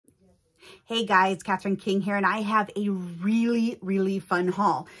Hey guys, Catherine King here, and I have a really fun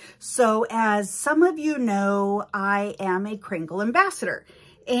haul. So as some of you know, I am a Kringle ambassador.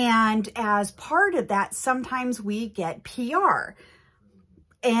 And as part of that, sometimes we get PR.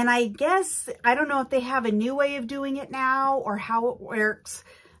 And I guess, I don't know if they have a new way of doing it now or how it works.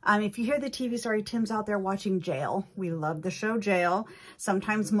 If you hear the TV story, Tim's out there watching Jail. We love the show Jail.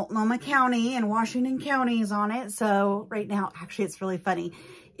 Sometimes Multnomah County and Washington County is on it. So right now, actually, it's really funny.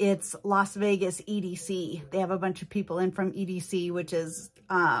 It's Las Vegas EDC. They have a bunch of people in from EDC, which is,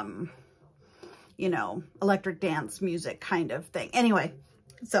 you know, electric dance music kind of thing. Anyway,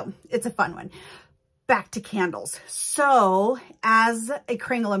 so it's a fun one. Back to candles. So as a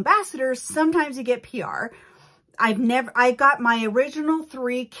Kringle ambassador, sometimes you get PR. I got my original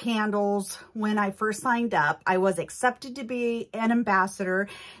 3 candles when I first signed up. I was accepted to be an ambassador,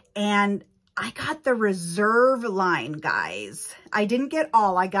 and I got the reserve line, guys. I didn't get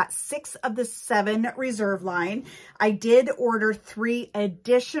all. I got 6 of the 7 reserve line. I did order 3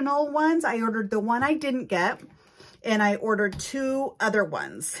 additional ones. I ordered the one I didn't get, and I ordered 2 other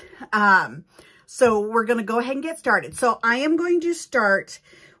ones. So we're going to go ahead and get started. So I am going to start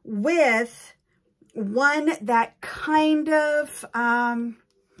with one that kind of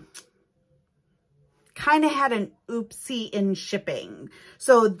had an oopsie in shipping.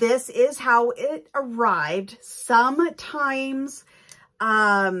 So this is how it arrived. Sometimes,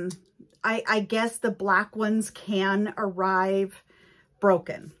 I guess the black ones can arrive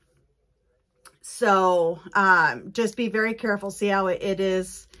broken. So, just be very careful. See how it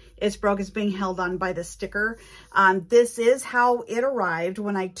is. It's broken. It's being held on by the sticker. This is how it arrived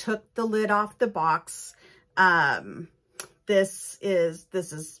when I took the lid off the box. This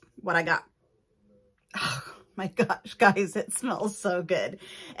is what I got. Oh my gosh, guys, it smells so good.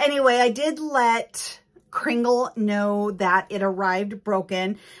 Anyway, I did let Kringle know that it arrived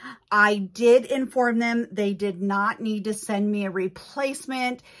broken. I did inform them they did not need to send me a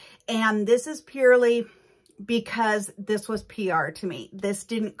replacement. And this is purely because this was PR to me. This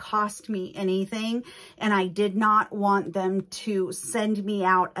didn't cost me anything, and I did not want them to send me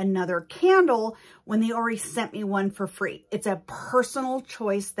out another candle when they already sent me one for free. It's a personal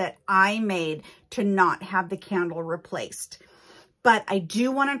choice that I made to not have the candle replaced. But I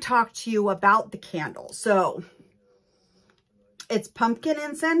do want to talk to you about the candle. So it's pumpkin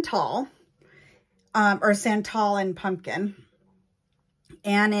and santal, or santal and pumpkin.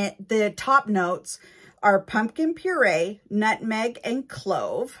 And the top notes are pumpkin puree, nutmeg, and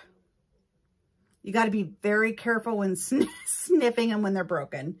clove. You got to be very careful when sniffing them when they're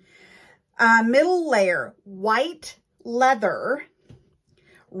broken. Middle layer, white leather,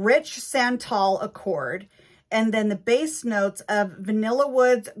 rich santal accord, and then the base notes of vanilla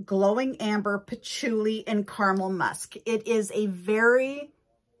woods, glowing amber, patchouli, and caramel musk. It is a very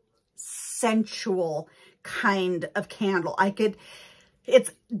sensual kind of candle.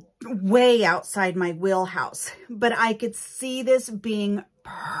 It's way outside my wheelhouse, but I could see this being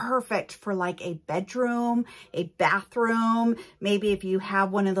perfect for like a bedroom, a bathroom. Maybe if you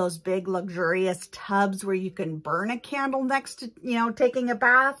have one of those big luxurious tubs where you can burn a candle next to, you know, taking a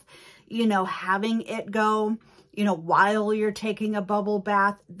bath, you know, having it go, you know, while you're taking a bubble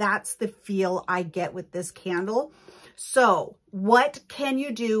bath. That's the feel I get with this candle. So what can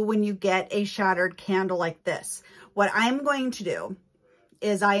you do when you get a shattered candle like this? What I'm going to do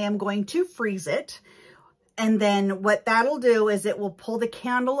is I am going to freeze it. And then what that'll do is it will pull the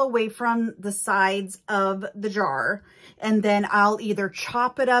candle away from the sides of the jar. And then I'll either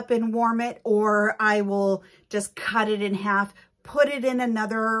chop it up and warm it, or I will just cut it in half, put it in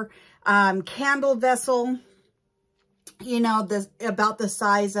another candle vessel, you know, about the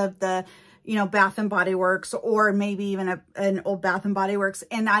size of the, you know, Bath and Body Works, or maybe even an old Bath and Body Works,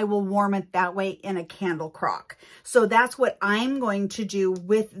 and I will warm it that way in a candle crock. So that's what I'm going to do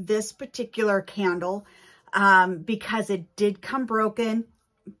with this particular candle, because it did come broken.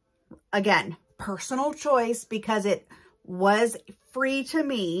 Again, personal choice, because it was free to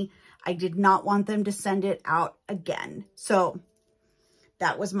me. I did not want them to send it out again. So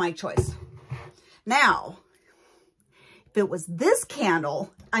that was my choice. Now, if it was this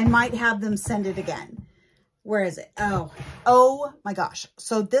candle, I might have them send it again. Where is it? Oh my gosh.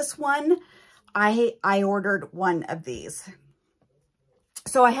 So this one, I ordered one of these.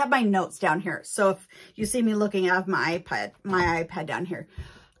 So I have my notes down here. So if you see me looking at my iPad down here,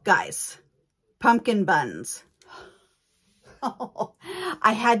 guys, pumpkin buns. Oh,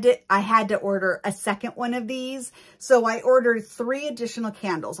 I had to order a second one of these. So I ordered 3 additional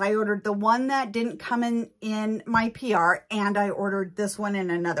candles. I ordered the one that didn't come in my PR, and I ordered this one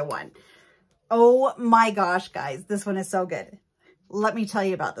and another one. Oh my gosh, guys, this one is so good. Let me tell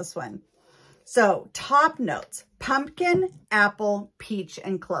you about this one. So top notes, pumpkin, apple, peach,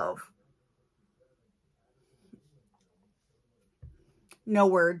 and clove. No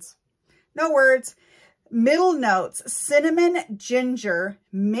words. No words. Middle notes, cinnamon, ginger,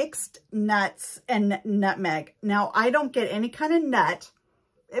 mixed nuts, and nutmeg. Now, I don't get any kind of nut,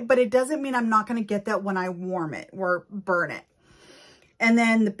 but it doesn't mean I'm not going to get that when I warm it or burn it. And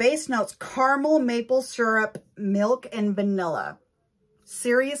then the base notes, caramel, maple syrup, milk, and vanilla.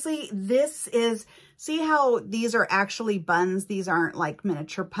 Seriously, this is, see how these are actually buns? These aren't like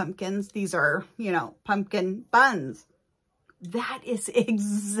miniature pumpkins. These are, you know, pumpkin buns. That is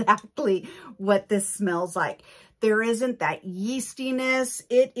exactly what this smells like. There isn't that yeastiness.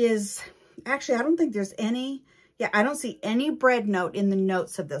 It is, actually, I don't think there's any, I don't see any bread note in the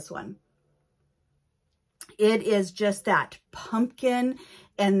notes of this one. It is just that pumpkin,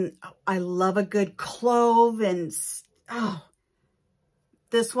 and I love a good clove, and oh,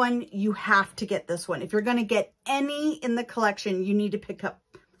 this one, you have to get this one. If you're going to get any in the collection, you need to pick up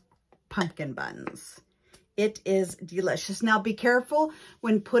pumpkin buns. It is delicious. Now, be careful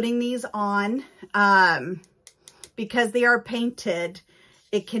when putting these on, because they are painted.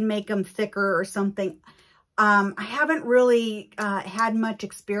 It can make them thicker or something. I haven't really had much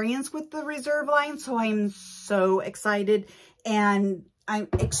experience with the Reserve line, so I'm so excited, and I'm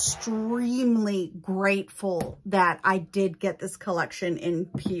extremely grateful that I did get this collection in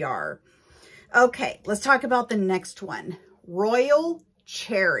PR. Okay, let's talk about the next one. Royal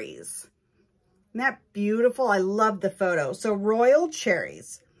Cherries. Isn't that beautiful? I love the photo. So Royal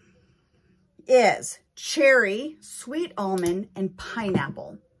Cherries is cherry, sweet almond, and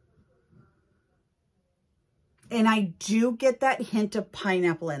pineapple. And I do get that hint of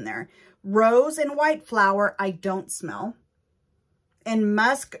pineapple in there. Rose and white flower, I don't smell. And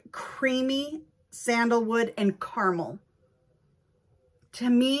musk, creamy, sandalwood, and caramel. To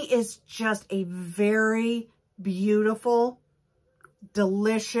me, is just a very beautiful,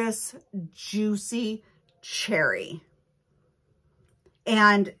 delicious, juicy cherry.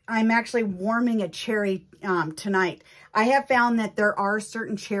 And I'm actually warming a cherry tonight. I have found that there are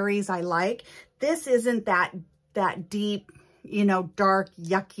certain cherries I like. This isn't that deep, you know, dark,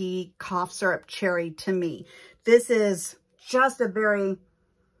 yucky cough syrup cherry to me. This is just a very,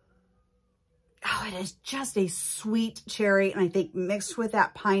 oh, it is just a sweet cherry. And I think mixed with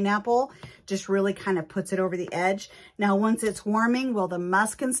that pineapple just really kind of puts it over the edge. Now, once it's warming, will the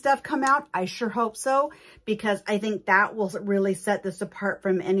musk and stuff come out? I sure hope so, because I think that will really set this apart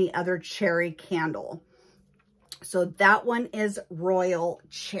from any other cherry candle. So that one is Royal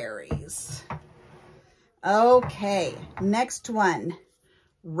Cherries. Okay, next one,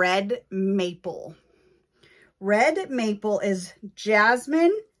 Red Maple. Red Maple is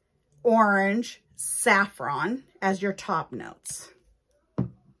jasmine, orange, saffron as your top notes.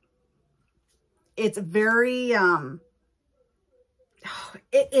 It's very,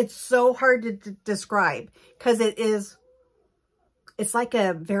 it's so hard to describe, because it's like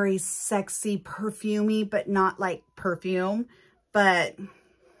a very sexy perfumey, but not like perfume, but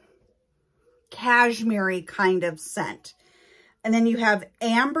cashmere kind of scent. And then you have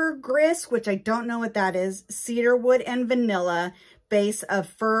ambergris, which I don't know what that is, cedarwood and vanilla, base of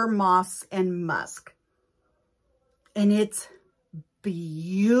fir, moss, and musk. And it's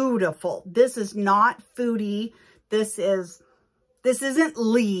beautiful. This is not foodie. This isn't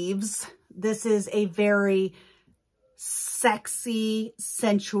leaves. This is a very sexy,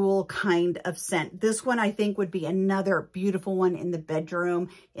 sensual kind of scent. This one I think would be another beautiful one in the bedroom,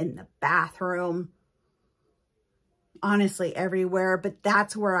 in the bathroom, honestly everywhere, but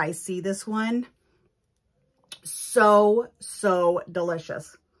that's where I see this one. So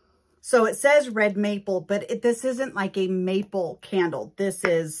delicious. So it says red maple, but this isn't like a maple candle. This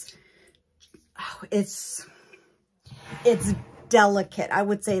is, oh, it's delicate. I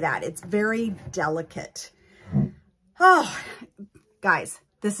would say that. It's very delicate. Oh, guys,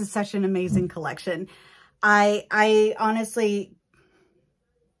 this is such an amazing collection. I honestly,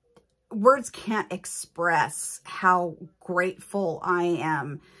 words can't express how grateful I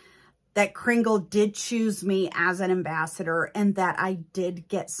am that Kringle did choose me as an ambassador and that I did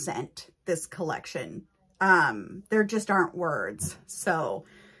get sent this collection. There just aren't words. So,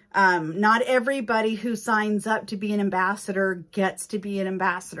 not everybody who signs up to be an ambassador gets to be an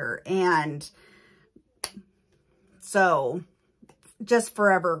ambassador. And so just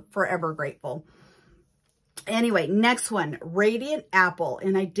forever grateful. Anyway, next one, Radiant Apple.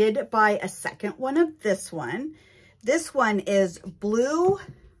 And I did buy a second one of this one. This one is blue.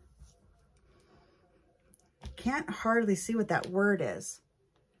 Can't hardly see what that word is.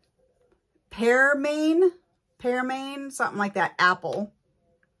 Pearmain, something like that, apple.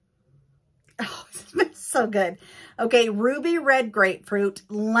 So good. Okay, ruby red grapefruit,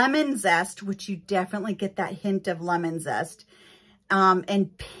 lemon zest, which you definitely get that hint of lemon zest,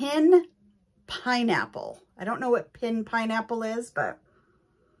 and pin pineapple. I don't know what pin pineapple is, but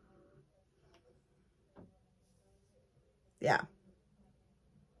yeah.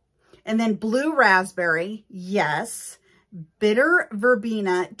 And then blue raspberry, yes. Bitter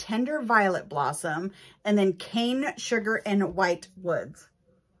verbena, tender violet blossom, and then cane sugar and white woods.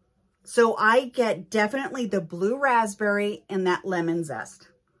 So I get definitely the blue raspberry and that lemon zest.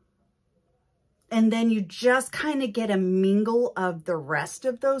 And then you just kind of get a mingle of the rest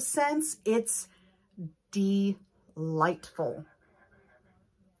of those scents. It's delightful.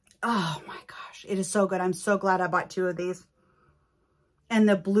 Oh my gosh, it is so good. I'm so glad I bought 2 of these. And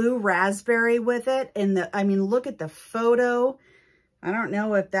the blue raspberry with it. And I mean, look at the photo. I don't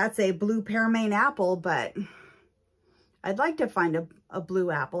know if that's a blue pearmain apple, but I'd like to find a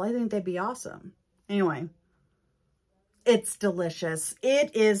blue apple. I think that'd be awesome. Anyway, it's delicious.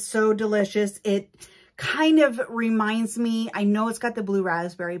 It is so delicious. It kind of reminds me, I know it's got the blue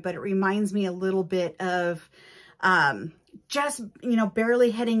raspberry, but it reminds me a little bit of just, you know, barely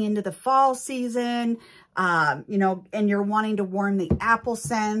heading into the fall season, you know, and you're wanting to warm the apple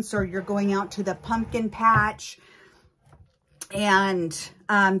scents, or you're going out to the pumpkin patch and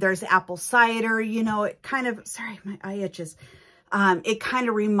there's apple cider, you know, it kind of, sorry, my eye itches. It kind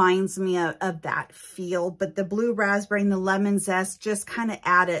of reminds me of that feel, but the blue raspberry and the lemon zest just kind of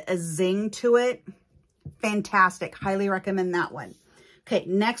add a zing to it. Fantastic. Highly recommend that one. Okay,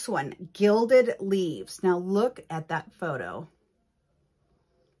 next one, gilded leaves. Now look at that photo.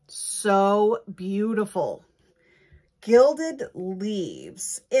 So beautiful. Gilded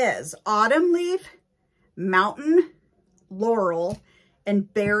leaves is autumn leaf, mountain laurel,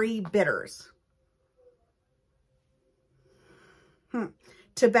 and berry bitters.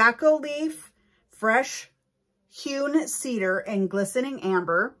 Tobacco leaf, fresh hewn cedar, and glistening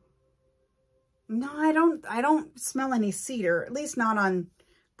amber. No, I don't smell any cedar, at least not on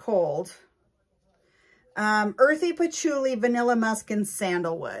cold. Earthy patchouli, vanilla musk, and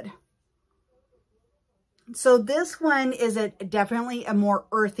sandalwood. So this one is definitely a more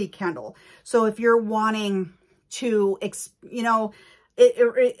earthy candle. So if you're wanting to, you know,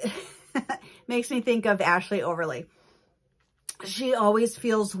 it makes me think of Ashley Overley. She always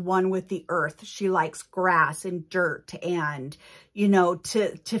feels one with the earth. She likes grass and dirt, and, you know,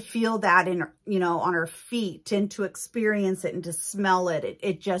 to feel that in, you know, on her feet, and to experience it and to smell it.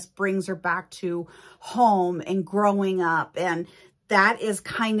 It just brings her back to home and growing up. And that is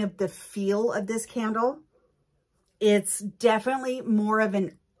kind of the feel of this candle. It's definitely more of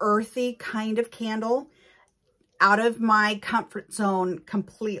an earthy kind of candle, out of my comfort zone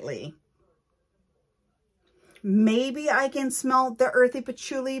completely. Maybe I can smell the earthy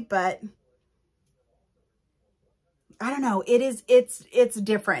patchouli, but I don't know. It's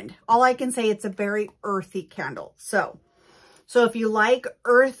different. All I can say, it's a very earthy candle. So if you like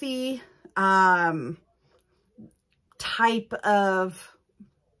earthy type of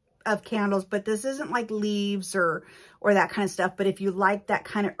candles, but this isn't like leaves or that kind of stuff. But if you like that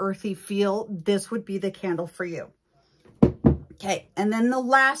kind of earthy feel, this would be the candle for you. Okay. And then the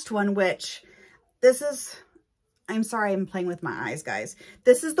last one, which this is, I'm sorry, I'm playing with my eyes, guys.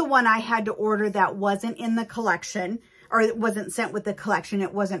 This is the one I had to order that wasn't in the collection, or it wasn't sent with the collection.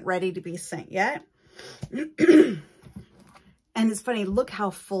 It wasn't ready to be sent yet. And it's funny, look how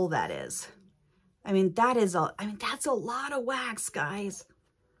full that is. I mean, that's a lot of wax, guys.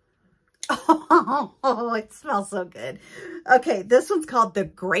 Oh, it smells so good. Okay, this one's called the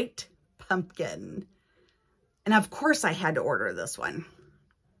Great Pumpkin. And of course I had to order this one.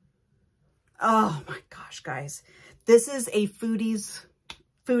 Oh my gosh, guys. This is a foodie's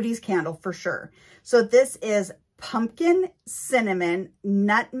candle for sure. So this is pumpkin, cinnamon,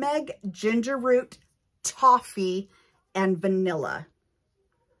 nutmeg, ginger root, toffee, and vanilla.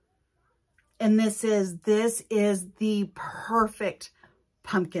 And this is the perfect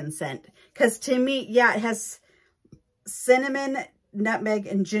pumpkin scent. Because to me, yeah, it has cinnamon, nutmeg,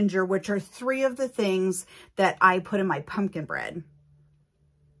 and ginger, which are 3 of the things that I put in my pumpkin bread.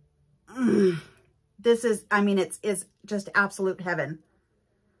 This is, I mean, it's just absolute heaven.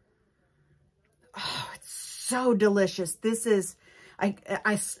 Oh, it's so delicious. This is, I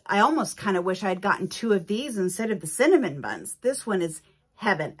almost kind of wish I had gotten 2 of these instead of the cinnamon buns. This one is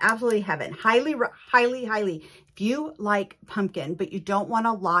heaven, absolutely heaven. Highly, highly, highly. If you like pumpkin, but you don't want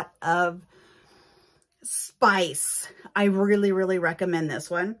a lot of spice, I really, really recommend this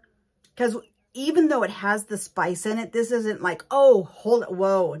one. Because even though it has the spice in it, this isn't like, oh, hold it,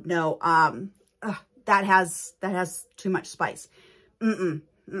 whoa, no, that has too much spice.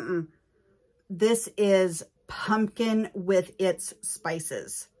 this is pumpkin with its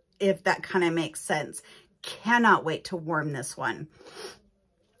spices, if that kind of makes sense. Cannot wait to warm this one.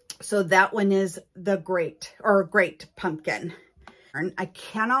 So that one is the great pumpkin. I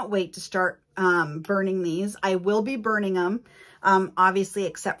cannot wait to start burning these. I will be burning them, obviously,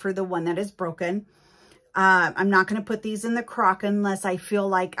 except for the one that is broken. I'm not going to put these in the crock unless I feel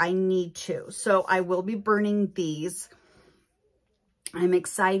like I need to. So I will be burning these. I'm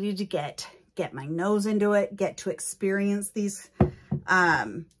excited to get my nose into it, get to experience these.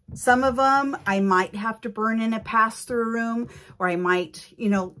 Some of them I might have to burn in a pass-through room, or I might, you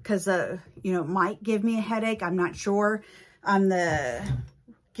know, because, you know, it might give me a headache. I'm not sure. On the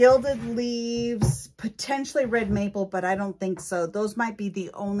gilded leaves, potentially red maple, but I don't think so. Those might be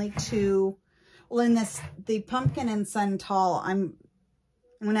the only two. Well, in this, the pumpkin and sun tall, I'm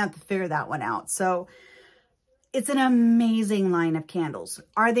going to have to figure that one out. So it's an amazing line of candles.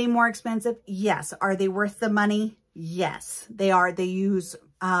 Are they more expensive? Yes. Are they worth the money? Yes, they are. They use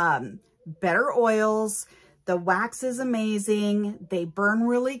better oils. The wax is amazing. They burn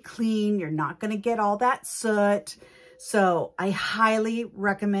really clean. You're not going to get all that soot. So I highly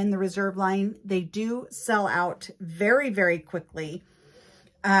recommend the Reserve line. They do sell out very, very quickly.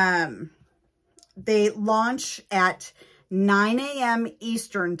 They launch at 9 a.m.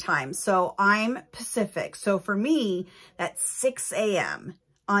 Eastern time. So I'm Pacific. So for me, that's 6 a.m.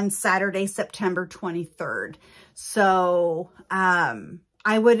 on Saturday, September 23rd. So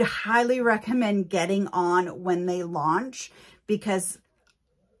I would highly recommend getting on when they launch, because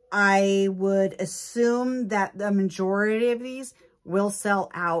I would assume that the majority of these will sell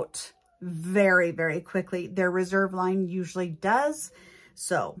out very, very quickly. Their Reserve line usually does.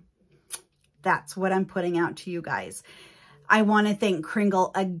 So that's what I'm putting out to you guys. I want to thank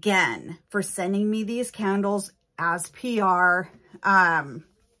Kringle again for sending me these candles as PR.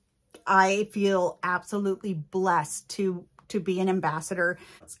 I feel absolutely blessed to be an ambassador.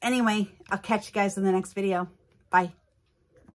 Anyway, I'll catch you guys in the next video. Bye.